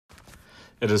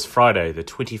It is Friday, the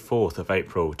 24th of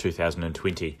April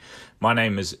 2020. My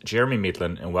name is Jeremy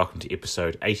Medlin and welcome to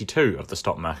episode 82 of the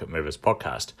Stock Market Movers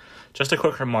podcast. Just a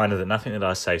quick reminder that nothing that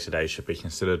I say today should be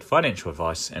considered financial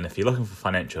advice, and if you're looking for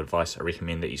financial advice, I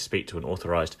recommend that you speak to an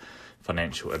authorised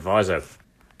financial advisor.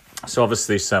 So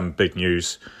obviously some big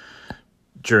news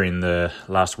during the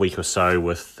last week or so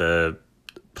with the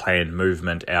planned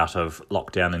movement out of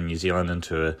lockdown in New Zealand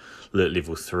into alert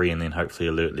level 3 and then hopefully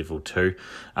alert level 2.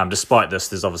 Despite this,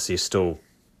 there's obviously still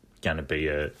going to be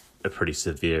a pretty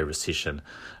severe recession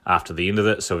after the end of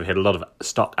it. So we've had a lot of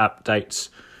stock updates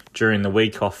during the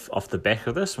week off the back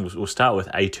of this. We'll start with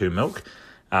A2 Milk,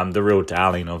 the real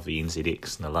darling of the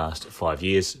NZX in the last 5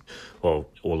 years, or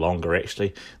longer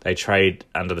actually. They trade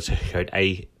under the ticker code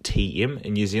ATM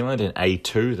in New Zealand and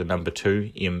A2, the number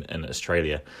 2, M in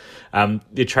Australia.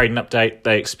 Their trading update,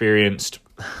 they experienced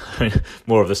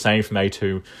more of the same from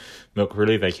A2 Milk,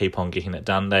 really. They keep on getting it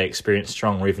done. They experienced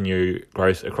strong revenue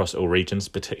growth across all regions,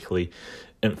 particularly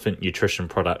infant nutrition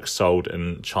products sold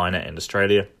in China and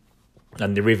Australia.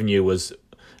 And the revenue was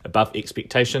above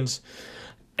expectations.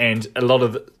 And a lot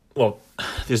of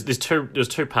there's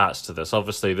two parts to this.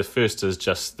 Obviously, the first is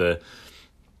just the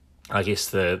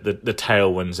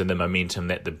tailwinds and the momentum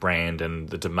that the brand and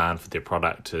the demand for their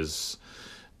product is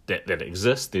that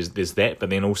exists. There's that, but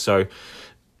then also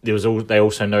they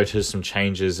also noticed some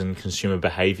changes in consumer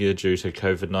behaviour due to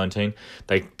COVID-19.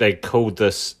 They called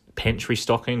this pantry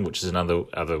stocking, which is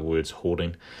other words,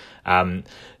 hoarding.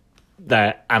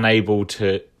 They're unable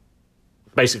to,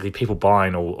 basically people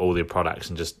buying all their products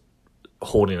and just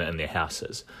hoarding it in their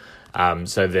houses.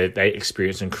 So they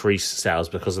experience increased sales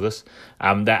because of this.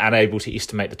 They're unable to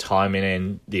estimate the timing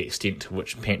and the extent to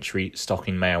which pantry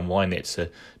stocking may unwind. That's a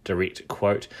direct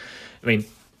quote. I mean,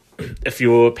 if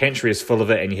your pantry is full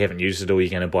of it and you haven't used it all, you're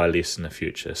going to buy less in the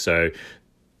future. So,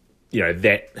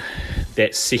 that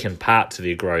second part to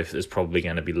their growth is probably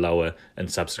going to be lower in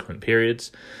subsequent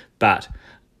periods. But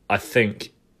I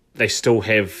think they still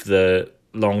have the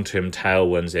long-term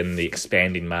tailwinds and the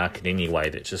expanding market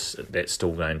anyway that's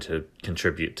still going to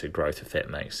contribute to growth, if that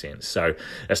makes sense. So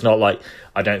it's not like,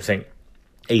 I don't think,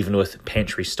 even with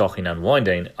pantry stocking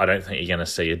unwinding, I don't think you're going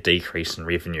to see a decrease in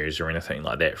revenues or anything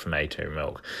like that from A2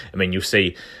 Milk. I mean,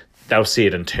 they'll see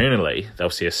it internally, they'll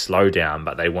see a slowdown,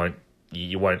 but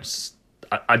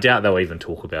I doubt they'll even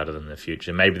talk about it in the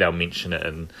future. Maybe they'll mention it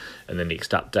in the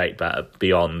next update, but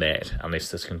beyond that,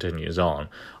 unless this continues on,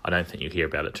 I don't think you'll hear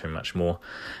about it too much more.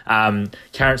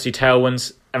 Currency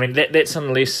tailwinds, I mean, that's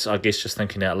unless, I guess just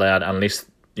thinking out loud, unless,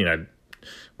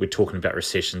 we're talking about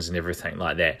recessions and everything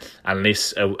like that,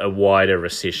 unless a wider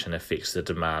recession affects the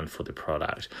demand for the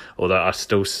product. Although I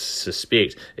still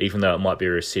suspect, even though it might be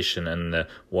a recession in the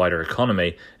wider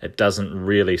economy, it doesn't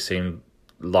really seem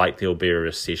like there'll be a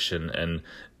recession in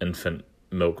infant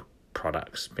milk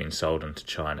products being sold into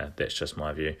China. That's just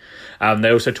my view. They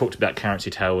also talked about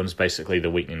currency tailwinds, basically the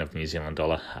weakening of the New Zealand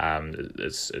dollar.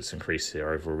 It's increased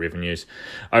their overall revenues.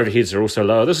 Overheads are also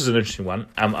lower. This is an interesting one.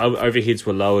 Overheads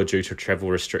were lower due to travel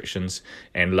restrictions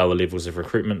and lower levels of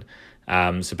recruitment.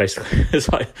 So basically, it's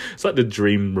like the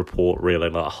dream report, really,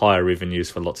 like higher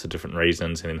revenues for lots of different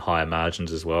reasons, and then higher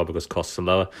margins as well because costs are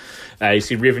lower. You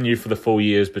see revenue for the full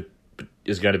years, but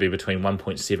is going to be between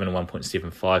 1.7 and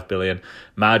 1.75 billion.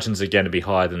 Margins are going to be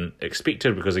higher than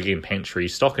expected because, again, pantry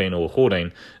stocking or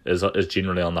hoarding is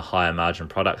generally on the higher margin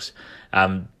products.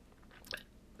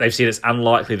 They've said it's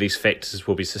unlikely these factors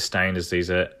will be sustained as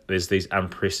there's these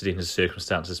unprecedented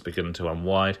circumstances begin to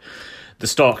unwind. The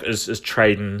stock is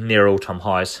trading near all-time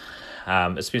highs.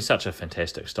 It's been such a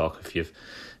fantastic stock if you've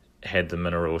had the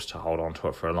minerals to hold on to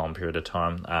it for a long period of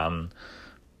time.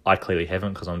 I clearly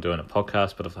haven't because I'm doing a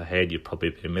podcast, but if I had, you'd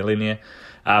probably be a millionaire.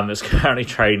 It's currently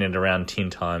trading at around 10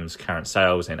 times current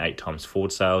sales and 8 times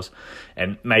forward sales,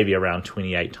 and maybe around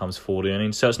 28 times forward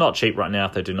earnings. So it's not cheap right now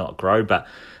if they do not grow, but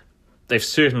they've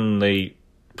certainly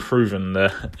proven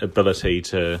the ability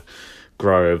to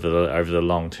grow over the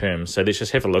long term. So let's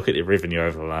just have a look at their revenue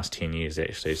over the last 10 years,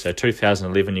 actually. So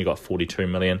 2011, you got 42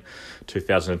 million.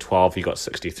 2012, you got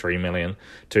 63 million.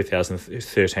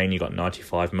 2013, you got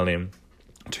 95 million.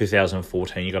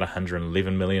 2014 you got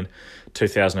 111 million,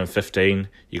 2015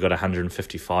 you got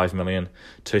 155 million,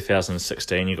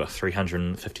 2016 you got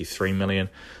 353 million,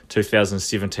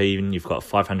 2017 you've got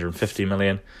 550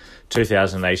 million,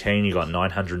 2018 you got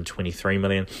 923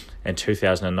 million, and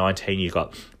 2019 you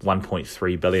got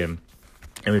 1.3 billion.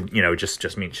 And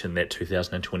just mentioned that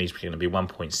 2020 is going to be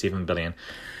 1.7 billion.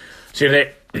 So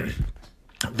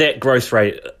that growth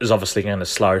rate is obviously going to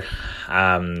slow.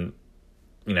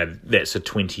 That's a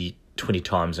 20 20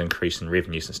 times increase in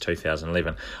revenue since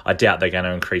 2011. I doubt they're going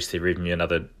to increase their revenue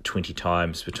another 20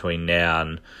 times between now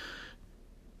and,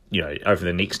 over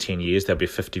the next 10 years. They'll be a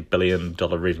 $50 billion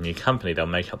revenue company. They'll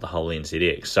make up the whole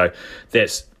NZX. So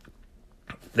that's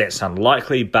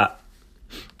unlikely, but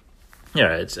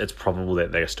it's probable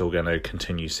that they're still going to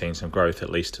continue seeing some growth,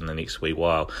 at least in the next wee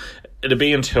while. It'll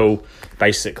be until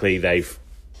basically they've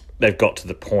got to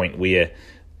the point where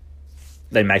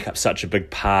they make up such a big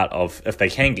part of, if they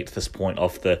can get to this point,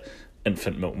 of the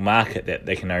infant milk market, that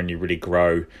they can only really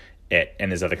grow at,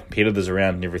 and there's other competitors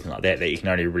around and everything like that, that you can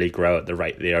only really grow at the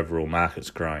rate the overall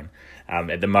market's growing.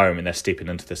 At the moment, they're stepping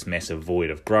into this massive void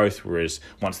of growth, whereas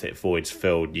once that void's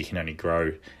filled, you can only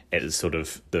grow at sort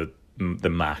of the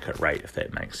market rate, if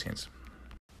that makes sense.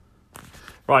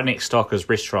 Right, next stock is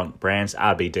Restaurant Brands,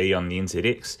 RBD, on the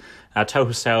NZX.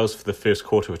 Total sales for the first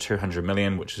quarter were $200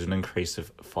 million, which is an increase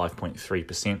of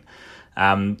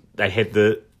 5.3%. They had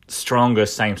the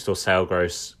strongest same-store sale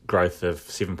growth of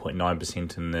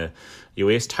 7.9% in the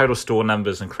US. Total store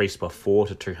numbers increased by 4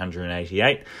 to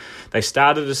 288. They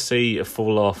started to see a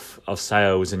fall-off of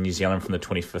sales in New Zealand from the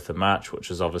 25th of March, which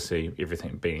is obviously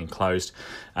everything being closed.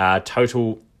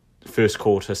 Total first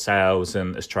quarter sales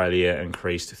in Australia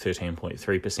increased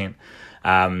 13.3%.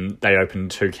 They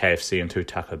opened 2 KFC and 2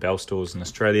 Taco Bell stores in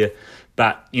Australia.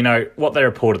 But, what they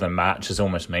reported in March is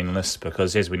almost meaningless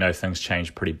because, as we know, things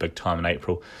changed pretty big time in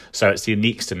April. So it's the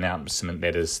next announcement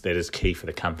that is key for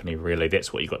the company, really.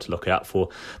 That's what you've got to look out for.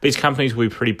 These companies will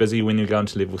be pretty busy when you go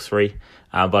into level 3,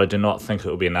 but I do not think it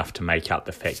will be enough to make up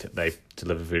the fact that they've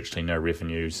delivered virtually no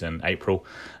revenues in April.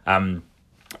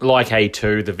 Like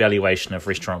A2, the valuation of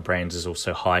Restaurant Brands is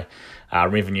also high.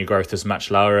 Revenue growth is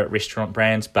much lower at Restaurant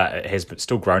Brands, but it has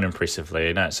still grown impressively.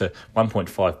 It's a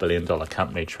 $1.5 billion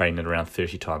company trading at around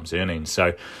 30 times earnings.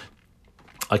 So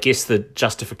I guess the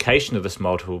justification of this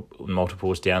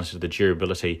multiple is down to the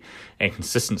durability and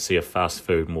consistency of fast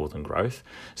food more than growth.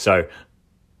 So,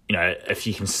 if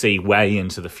you can see way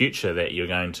into the future that you're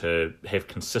going to have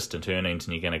consistent earnings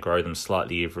and you're going to grow them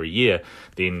slightly every year,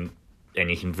 then, and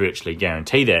you can virtually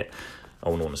guarantee that, I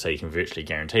wouldn't want to say you can virtually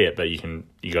guarantee it, but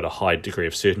you got a high degree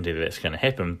of certainty that that's going to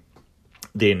happen,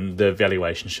 then the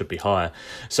valuation should be higher.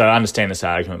 So I understand this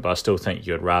argument, but I still think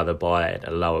you'd rather buy at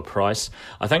a lower price.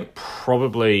 I think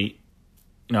probably,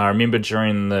 I remember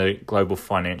during the global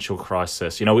financial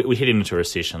crisis, we headed into a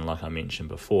recession like I mentioned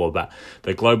before, but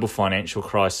the global financial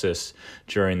crisis,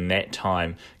 during that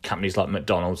time, companies like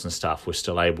McDonald's and stuff were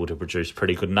still able to produce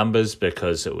pretty good numbers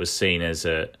because it was seen as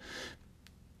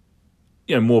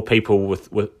more people with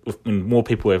more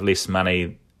people have less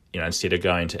money, instead of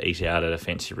going to eat out at a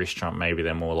fancy restaurant, maybe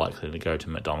they're more likely to go to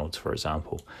McDonald's, for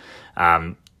example.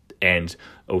 And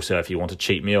also, if you want a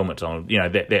cheap meal, McDonald's,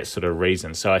 that sort of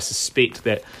reason. So I suspect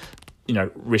that,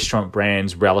 Restaurant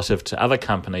Brands relative to other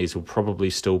companies will probably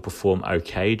still perform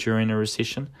okay during a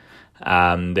recession.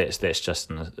 That's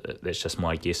just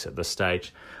my guess at this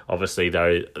stage. Obviously,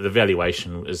 though, the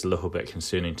valuation is a little bit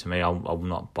concerning to me. I'm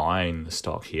not buying the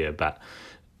stock here,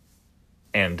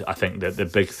 and I think that the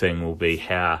big thing will be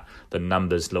how the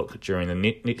numbers look during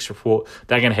the next report.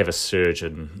 They're going to have a surge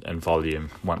in volume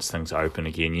once things open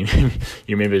again. You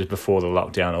remember before the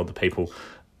lockdown, all the people,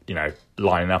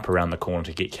 lining up around the corner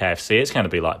to get KFC. It's going to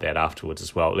be like that afterwards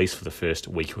as well, at least for the first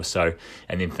week or so,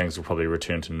 and then things will probably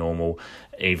return to normal,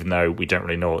 even though we don't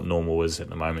really know what normal is at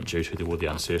the moment due to all the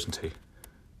uncertainty.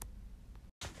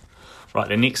 Right,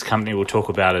 the next company we'll talk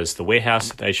about is The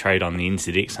Warehouse. They trade on the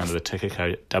NZX under the ticker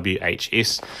code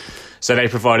WHS. So they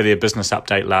provided their business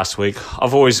update last week.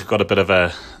 I've always got a bit of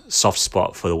a soft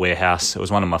spot for The Warehouse. It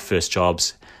was one of my first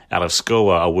jobs out of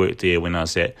school. I worked there when I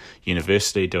was at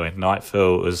university doing night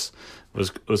fill. It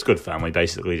was good fun. We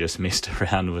basically just messed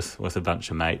around with a bunch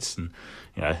of mates and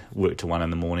worked till 1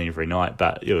 a.m. every night,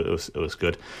 but it was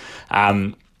good.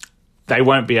 They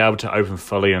won't be able to open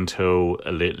fully until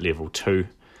Alert Level 2.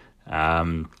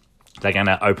 They're going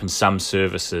to open some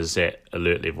services at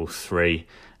Alert Level 3,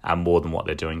 more than what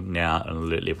they're doing now in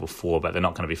Alert Level 4, but they're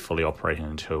not going to be fully operating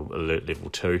until Alert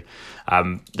Level 2.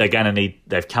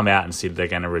 They've come out and said they're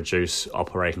going to reduce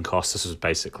operating costs. This was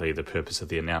basically the purpose of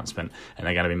the announcement, and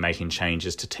they're going to be making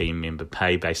changes to team member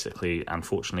pay. Basically,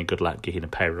 unfortunately, good luck getting a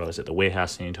pay rise at The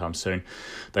Warehouse anytime soon.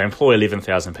 They employ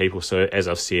 11,000 people, so as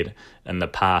I've said in the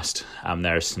past,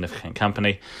 they're a significant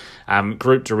company.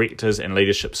 Group directors and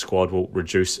leadership squad will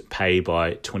reduce pay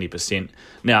by 20%.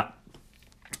 Now,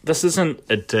 this isn't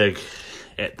a dig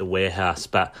at The Warehouse,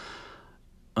 but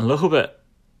I'm a little bit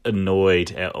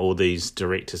annoyed at all these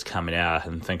directors coming out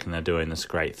and thinking they're doing this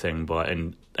great thing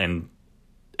and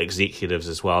executives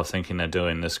as well thinking they're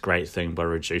doing this great thing by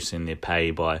reducing their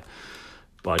pay by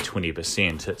by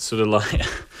 20%. It's sort of like,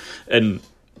 in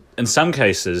some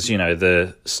cases,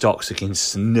 the stocks are getting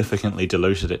significantly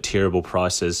diluted at terrible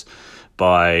prices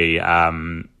by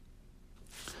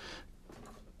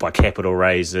capital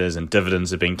raises, and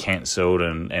dividends have been cancelled,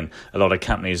 and a lot of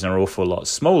companies are an awful lot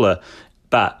smaller,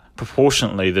 but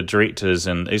proportionately the directors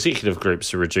and executive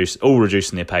groups are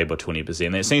reducing their pay by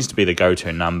 20%. That seems to be the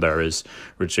go-to number, is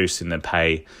reducing their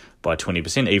pay by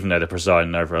 20%, even though they're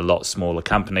presiding over a lot smaller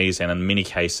companies, and in many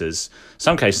cases,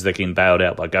 some cases they're getting bailed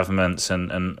out by governments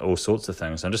and all sorts of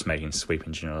things. I'm just making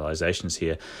sweeping generalizations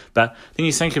here. But then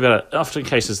you think about it, often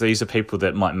cases these are people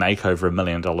that might make over $1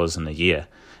 million in a year,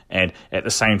 and at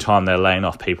the same time they're laying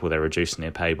off people, they're reducing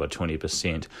their pay by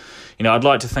 20%. I'd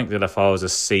like to think that if I was a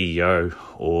CEO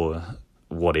or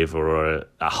whatever, or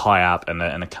a high up in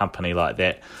a company like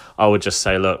that, I would just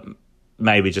say, look,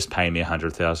 maybe just pay me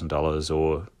 $100,000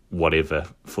 or whatever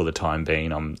for the time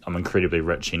being. I'm incredibly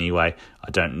rich anyway.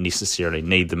 I don't necessarily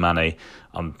need the money.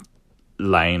 I'm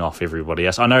laying off everybody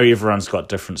else. I know everyone's got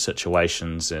different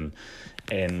situations and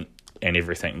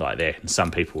everything like that. And some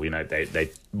people,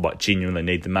 they might genuinely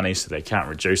need the money, so they can't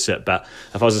reduce it. But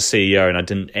if I was a CEO and I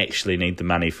didn't actually need the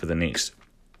money for the next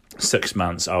 6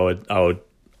 months, I would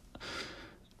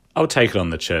take it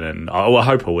on the chin, and I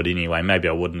hope I would anyway. Maybe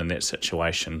I wouldn't in that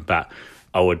situation, but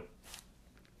I would,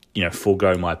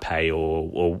 forego my pay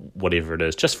or whatever it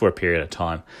is, just for a period of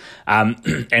time.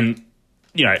 And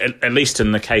at least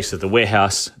in the case of the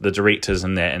warehouse, the directors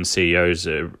and CEOs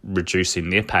are reducing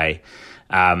their pay,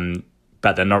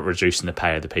 but they're not reducing the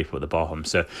pay of the people at the bottom.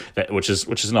 So which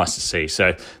is nice to see.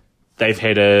 So they've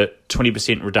had a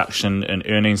 20% reduction in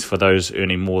earnings for those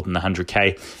earning more than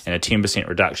 100K, and a 10%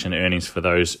 reduction in earnings for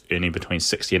those earning between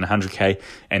 60 and 100K,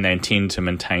 and they intend to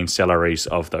maintain salaries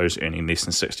of those earning less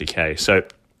than 60K. So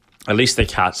at least the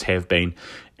cuts have been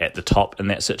at the top in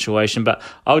that situation. But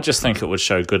I would just think it would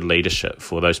show good leadership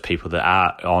for those people that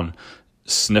are on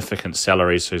significant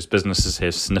salaries, whose businesses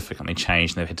have significantly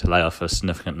changed, and they've had to lay off a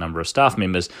significant number of staff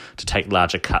members, to take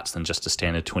larger cuts than just a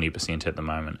standard 20% at the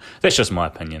moment. That's just my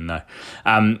opinion, though.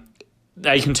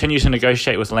 They continue to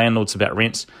negotiate with landlords about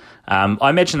rents. I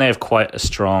imagine they have quite a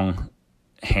strong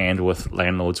hand with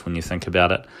landlords when you think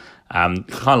about it. Kind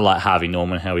of like Harvey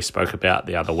Norman, how we spoke about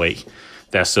the other week.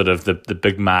 They're sort of the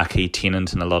big marquee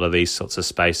tenant in a lot of these sorts of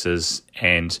spaces.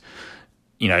 And,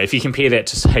 if you compare that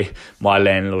to, say, my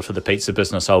landlord for the pizza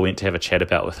business, I went to have a chat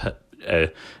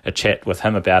with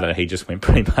him about it. He just went,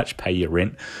 pretty much pay your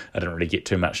rent. I didn't really get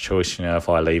too much choice. If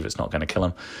I leave, it's not going to kill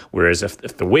him. Whereas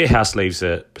if the warehouse leaves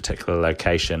a particular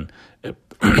location,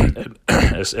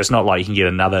 it's not like you can get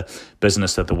another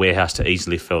business at the warehouse to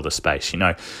easily fill the space.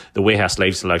 The warehouse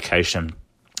leaves the location,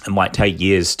 it might take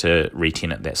years to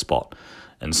re-tenant that spot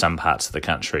in some parts of the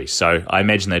country. So I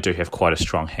imagine they do have quite a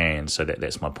strong hand, so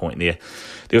that's my point there.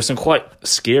 There were some quite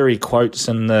scary quotes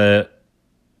in the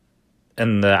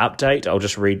update. I'll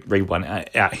just read one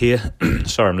out here.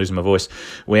 Sorry, I'm losing my voice.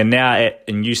 We're now at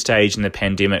a new stage in the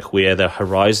pandemic where the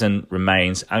horizon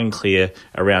remains unclear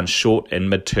around short and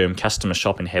mid-term customer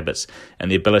shopping habits and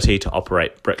the ability to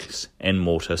operate bricks and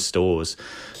mortar stores.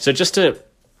 So just a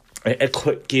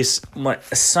quick guess, my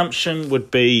assumption would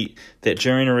be that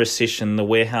during a recession, the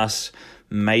warehouse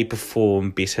may perform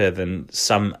better than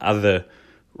some other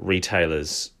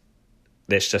retailers.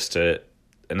 That's just an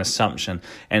assumption.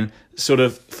 And sort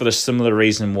of for the similar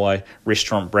reason why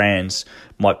restaurant brands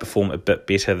might perform a bit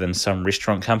better than some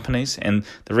restaurant companies. And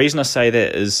the reason I say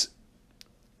that is,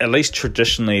 at least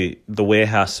traditionally, the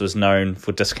warehouse was known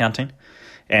for discounting.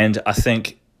 And I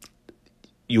think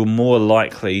you're more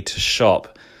likely to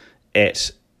shop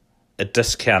at a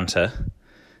discounter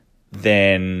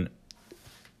than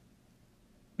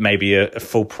maybe a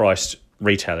full-priced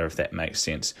retailer, if that makes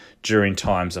sense, during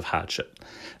times of hardship.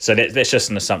 So that's just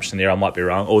an assumption there. I might be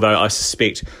wrong, although I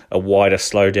suspect a wider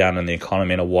slowdown in the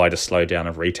economy and a wider slowdown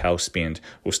of retail spend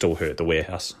will still hurt the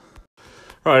warehouse.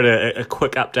 Right, a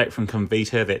quick update from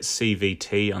Comvita, that's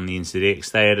CVT on the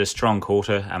NZX. They had a strong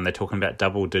quarter, they're talking about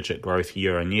double-digit growth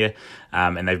year on year,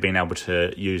 and they've been able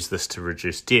to use this to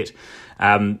reduce debt.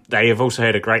 They have also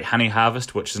had a great honey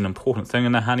harvest, which is an important thing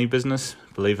in the honey business,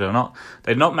 believe it or not.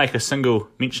 They did not make a single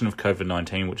mention of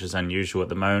COVID-19, which is unusual at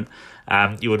the moment.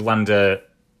 You would wonder,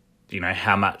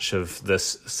 how much of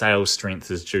this sales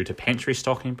strength is due to pantry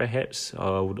stocking, perhaps.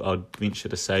 I'd venture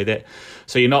to say that.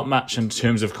 So you're not much in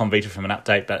terms of Comvita from an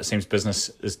update, but it seems business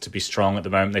is to be strong at the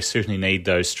moment. They certainly need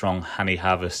those strong honey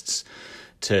harvests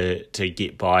to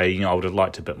get by. I would have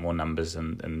liked a bit more numbers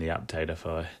in the update, if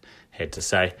I had to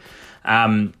say.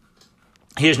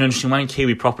 Here's an interesting one,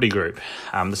 Kiwi Property Group.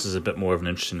 This is a bit more of an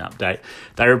interesting update.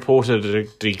 They reported a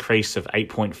decrease of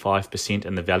 8.5%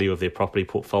 in the value of their property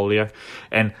portfolio.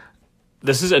 And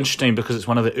this is interesting because it's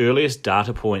one of the earliest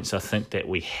data points I think that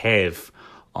we have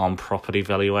on property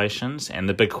valuations. And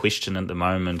the big question at the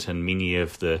moment in many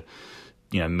of the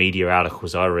media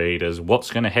articles I read is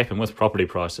what's going to happen with property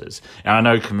prices. And I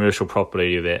know commercial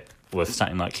property that with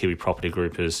something like Kiwi Property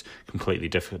Group is completely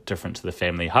different to the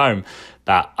family home,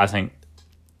 but I think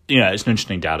it's an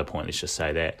interesting data point, let's just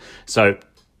say that. So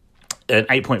an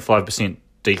 8.5%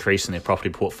 decrease in their property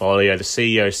portfolio. The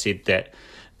CEO said that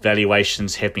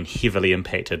valuations have been heavily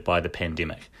impacted by the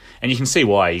pandemic. And you can see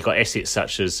why. You've got assets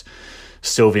such as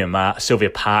Sylvia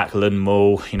Park, Lynn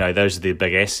Mall, those are their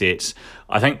big assets.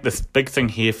 I think the big thing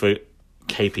here for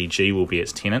KPG will be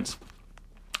its tenants.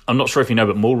 I'm not sure if you know,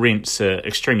 but mall rents are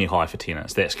extremely high for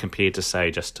tenants. That's compared to,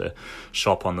 say, just a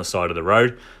shop on the side of the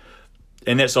road.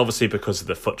 And that's obviously because of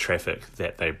the foot traffic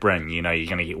that they bring. You're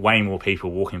going to get way more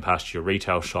people walking past your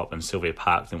retail shop in Sylvia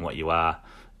Park than what you are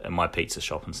in my pizza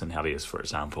shop in St Heliers, for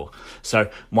example. So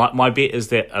my bet is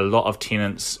that a lot of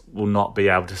tenants will not be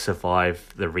able to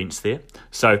survive the rents there.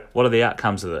 So what are the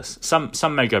outcomes of this?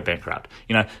 Some may go bankrupt.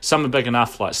 Some are big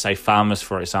enough, like, say, Farmers,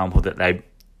 for example, that they,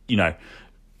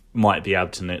 might be able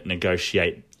to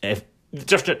negotiate.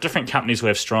 Different companies will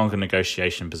have stronger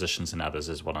negotiation positions than others,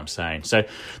 is what I'm saying. So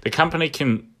the company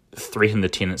can threaten the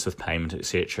tenants with payment,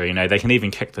 etc. They can even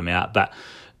kick them out. But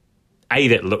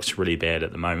that looks really bad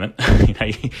at the moment.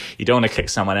 You don't want to kick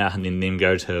someone out and then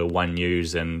go to One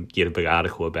News and get a big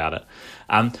article about it.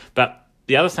 But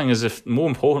the other thing is, more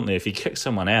importantly, if you kick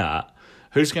someone out,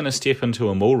 who's going to step into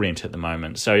a mall rent at the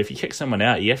moment? So if you kick someone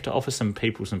out, you have to offer some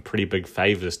people some pretty big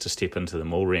favours to step into the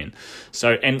mall rent.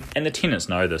 So and the tenants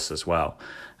know this as well.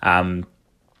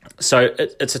 So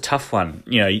it's a tough one.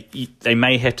 They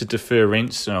may have to defer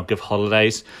rents or give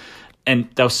holidays, and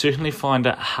they'll certainly find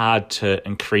it hard to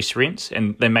increase rents,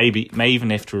 and they may even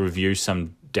have to review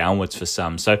some downwards for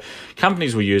some. So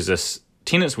companies will use this.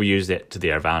 Tenants will use that to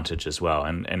their advantage as well,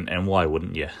 and why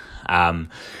wouldn't you?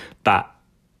 But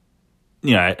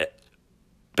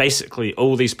basically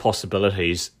all these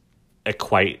possibilities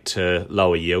equate to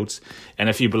lower yields. And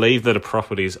if you believe that a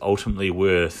property is ultimately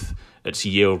worth its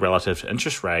yield relative to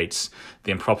interest rates,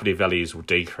 then property values will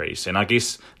decrease. And I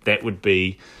guess that would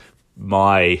be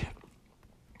my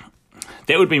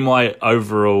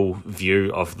overall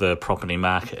view of the property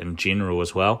market in general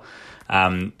as well.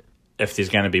 If there's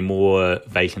going to be more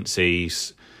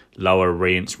vacancies, lower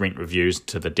rent reviews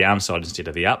to the downside instead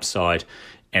of the upside,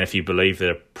 and if you believe that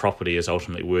a property is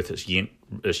ultimately worth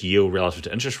its yield relative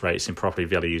to interest rates, then property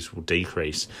values will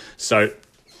decrease. So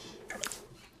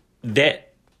I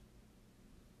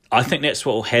think that's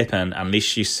what will happen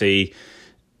unless you see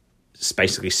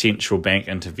basically central bank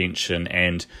intervention,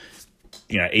 and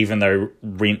even though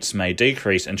rents may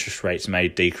decrease, interest rates may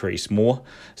decrease more.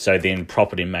 So then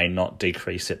property may not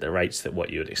decrease at the rates that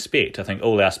what you would expect. I think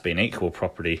all else being equal,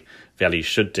 property values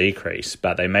should decrease,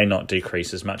 but they may not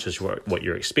decrease as much as what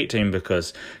you're expecting,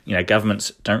 because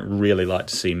governments don't really like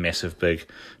to see massive big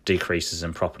decreases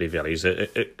in property values.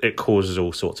 It causes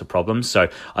all sorts of problems. So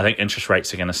I think interest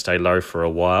rates are going to stay low for a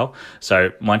while.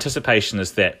 So my anticipation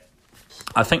is that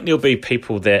I think there'll be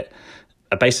people that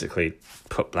are basically,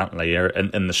 put bluntly, are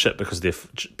in the shit because of their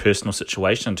personal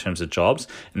situation in terms of jobs,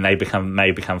 and they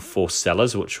may become forced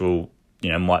sellers, which will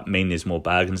might mean there's more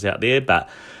bargains out there. But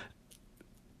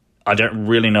I don't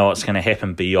really know what's going to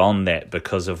happen beyond that,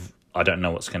 because I don't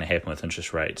know what's going to happen with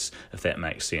interest rates, if that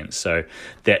makes sense. So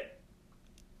but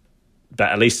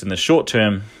at least in the short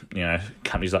term,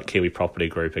 companies like Kiwi Property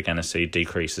Group are going to see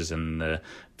decreases in the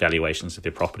valuations of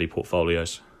their property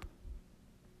portfolios.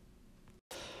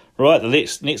 Right, the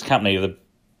next company, the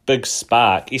big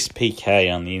Spark,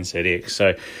 SPK on the NZX.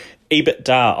 So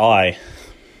EBITDA,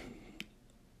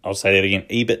 I'll say that again,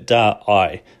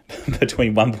 EBITDA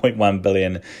between 1.1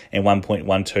 billion and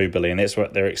 1.12 billion. That's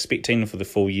what they're expecting for the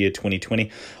full year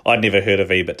 2020. I'd never heard of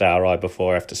EBITDA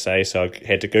before, I have to say, so I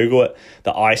had to Google it.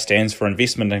 The I stands for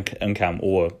investment income,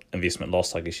 or investment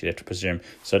loss, I guess you'd have to presume.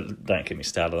 So don't get me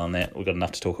started on that. We've got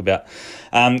enough to talk about.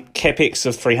 CapEx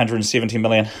of 370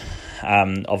 million.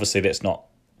 Obviously, that's not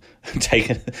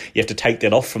taken. You have to take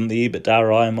that off from the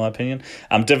EBITDA, in my opinion.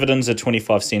 Dividends are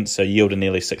 25 cents, so yield of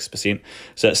nearly 6%.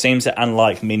 So it seems that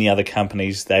unlike many other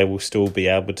companies, they will still be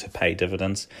able to pay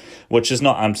dividends, which is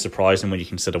not unsurprising when you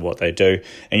consider what they do.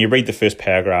 And you read the first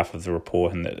paragraph of the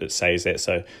report, and it says that.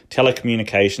 So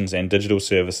telecommunications and digital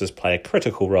services play a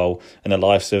critical role in the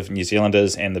lives of New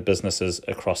Zealanders and the businesses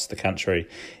across the country.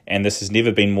 And this has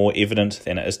never been more evident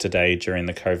than it is today during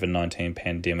the COVID-19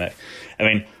 pandemic. I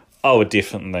mean, I would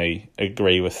definitely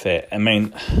agree with that. I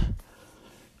mean,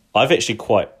 I've actually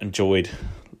quite enjoyed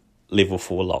level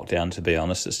 4 lockdown, to be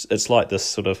honest. It's like this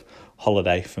sort of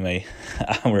holiday for me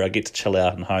where I get to chill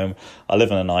out at home. I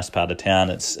live in a nice part of town.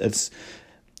 It's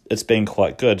been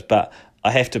quite good, but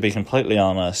I have to be completely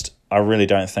honest, I really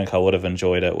don't think I would have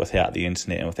enjoyed it without the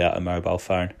internet and without a mobile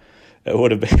phone. It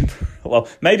would have been, well,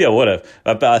 maybe I would have,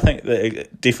 but I think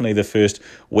that definitely the first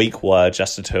week while I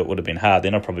adjusted to it would have been hard.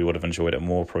 Then I probably would have enjoyed it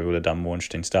more, probably would have done more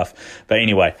interesting stuff. But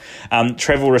anyway,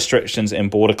 travel restrictions and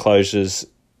border closures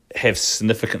have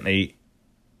significantly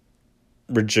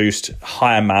reduced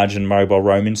higher margin mobile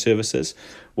roaming services,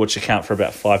 which account for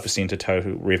about 5% of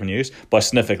total revenues. By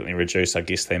significantly reduced, I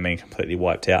guess they mean completely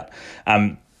wiped out.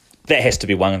 That has to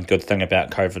be one good thing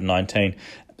about COVID-19.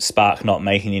 Spark not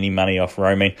making any money off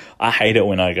roaming. I hate it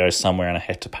when I go somewhere and I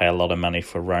have to pay a lot of money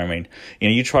for roaming.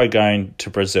 You try going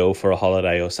to Brazil for a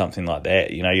holiday or something like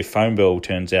that, your phone bill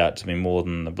turns out to be more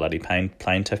than the bloody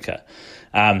plane ticket.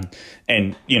 And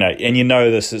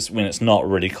this is when it's not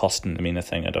really costing them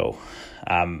anything at all.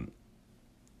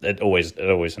 It always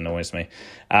annoys me.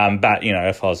 But,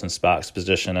 if I was in Spark's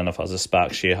position and if I was a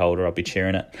Spark shareholder, I'd be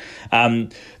cheering it.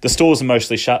 The stores are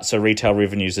mostly shut, so retail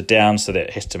revenues are down, so that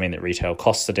has to mean that retail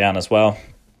costs are down as well.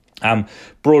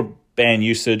 Broadband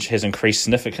usage has increased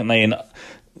significantly, and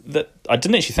I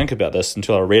didn't actually think about this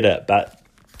until I read it, but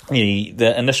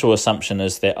the initial assumption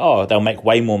is that, they'll make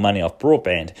way more money off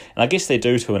broadband, and I guess they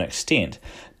do to an extent.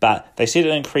 But they said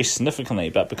it increased significantly,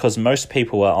 but because most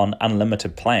people are on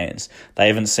unlimited plans, they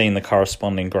haven't seen the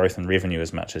corresponding growth in revenue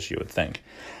as much as you would think.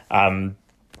 That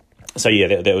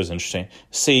was interesting.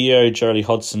 CEO Jolie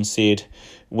Hodson said,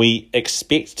 "We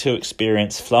expect to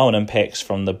experience flow-on impacts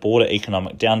from the broader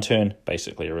economic downturn,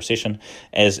 basically a recession,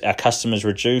 as our customers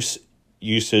reduce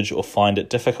usage or find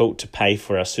it difficult to pay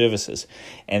for our services.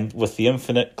 And with the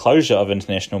infinite closure of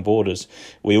international borders,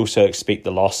 we also expect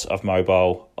the loss of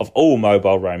all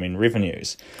mobile roaming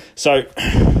revenues." So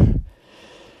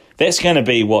that's going to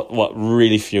be what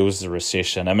really fuels the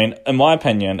recession. I mean, in my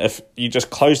opinion, if you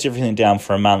just closed everything down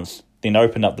for a month, then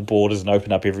open up the borders and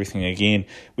open up everything again,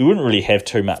 we wouldn't really have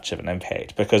too much of an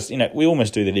impact because, we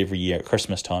almost do that every year at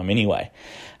Christmas time anyway.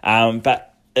 But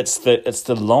it's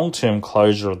the long-term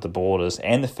closure of the borders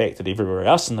and the fact that everywhere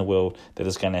else in the world that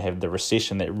is going to have the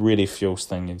recession that really fuels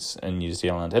things in New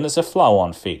Zealand. And it's a flow-on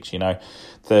effect,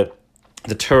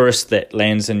 the tourist that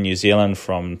lands in New Zealand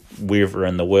from wherever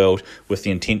in the world with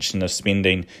the intention of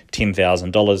spending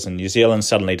 $10,000 in New Zealand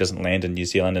suddenly doesn't land in New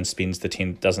Zealand and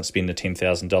doesn't spend the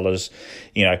 $10,000.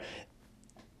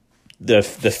 The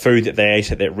food that they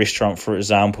ate at that restaurant, for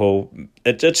example,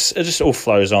 it just all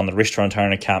flows on. The restaurant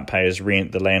owner can't pay his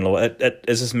rent. The landlord, it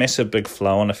is this massive big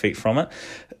flow-on effect from it.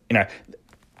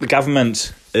 The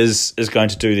government is going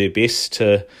to do their best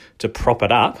to prop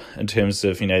it up in terms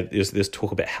of, there's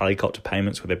talk about helicopter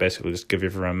payments where they basically just give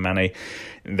everyone money.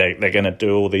 They're going to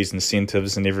do all these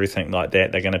incentives and everything like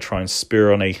that. They're going to try and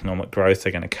spur on economic growth.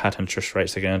 They're going to cut interest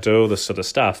rates. They're going to do all this sort of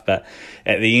stuff. But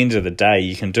at the end of the day,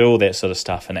 you can do all that sort of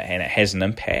stuff and it has an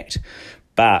impact.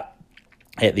 But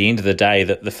at the end of the day,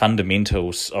 the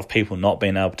fundamentals of people not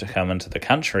being able to come into the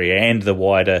country and the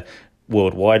wider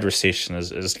worldwide recession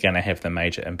is going to have the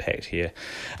major impact here.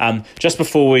 Just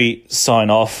before we sign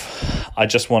off, I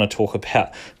just want to talk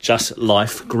about Just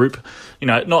Life Group.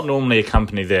 Not normally a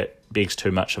company that begs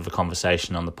too much of a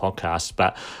conversation on the podcast,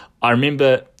 but I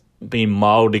remember being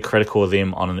mildly critical of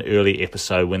them on an early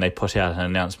episode when they put out an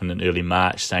announcement in early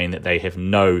March saying that they have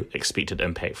no expected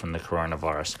impact from the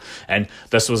coronavirus. And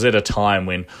this was at a time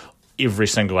when every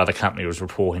single other company was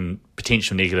reporting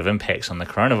potential negative impacts on the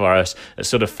coronavirus. It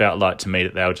sort of felt like to me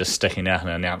that they were just sticking out an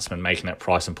announcement, making it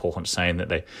price important, saying that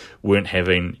they were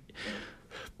going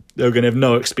to have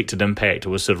no expected impact. It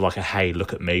was sort of like a, hey,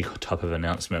 look at me type of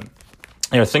announcement.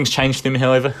 Things changed for them,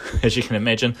 however, as you can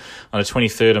imagine. On the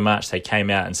 23rd of March, they came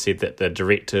out and said that the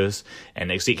directors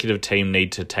and executive team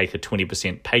need to take a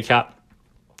 20% pay cut.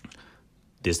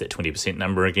 There's that 20%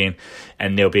 number again,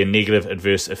 and there'll be a negative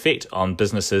adverse effect on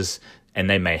businesses, and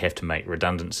they may have to make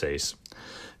redundancies.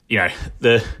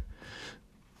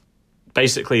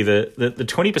 Basically the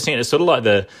 20% is sort of like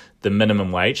the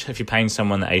minimum wage. If you're paying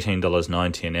someone the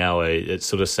 $18.90 an hour, it's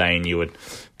sort of saying you would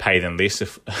pay them less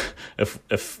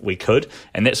if we could,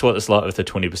 and that's what it's like with the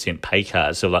 20% pay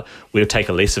cut. So we'll take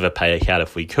a less of a pay cut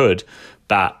if we could,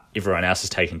 but everyone else is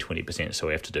taking 20%, so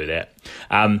we have to do that.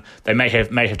 They may have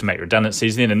to make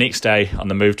redundancies. Then the next day, on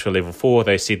the move to a level 4,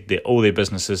 they said that all their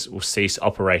businesses will cease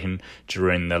operating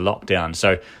during the lockdown.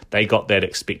 So they got that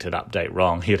expected update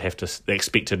wrong. They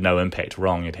expected no impact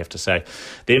wrong, you'd have to say.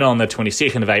 Then on the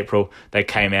 22nd of April, they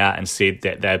came out and said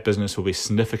that their business will be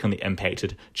significantly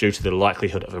impacted due to the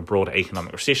likelihood of a broader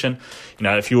economic recession.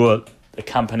 If you're a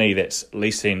company that's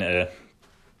leasing a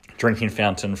drinking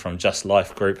fountain from Just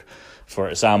Life Group, for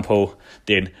example,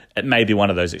 then it may be one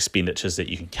of those expenditures that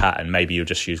you can cut, and maybe you'll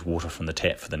just use water from the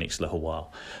tap for the next little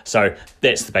while. So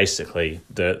that's basically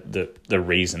the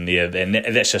reason there, and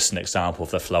that's just an example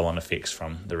of the flow-on effects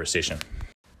from the recession.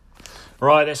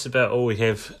 Right, that's about all we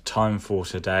have time for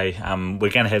today. We're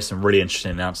going to have some really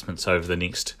interesting announcements over the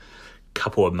next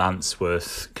couple of months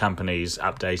with companies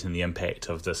updating the impact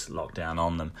of this lockdown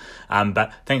on them.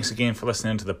 But thanks again for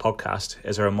listening to the podcast.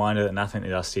 As a reminder that nothing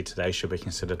that I said today should be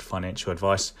considered financial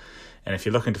advice. And if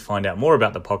you're looking to find out more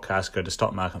about the podcast, go to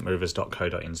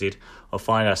stockmarketmovers.co.nz or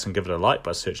find us and give it a like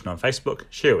by searching on Facebook.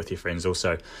 Share it with your friends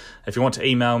also. If you want to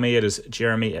email me, it is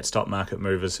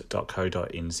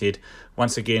jeremy@stockmarketmovers.co.nz.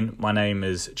 Once again, my name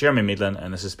is Jeremy Medlin,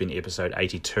 and this has been episode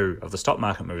 82 of the Stock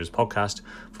Market Movers podcast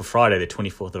for Friday, the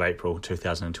 24th of April,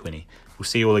 2020. We'll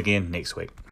see you all again next week.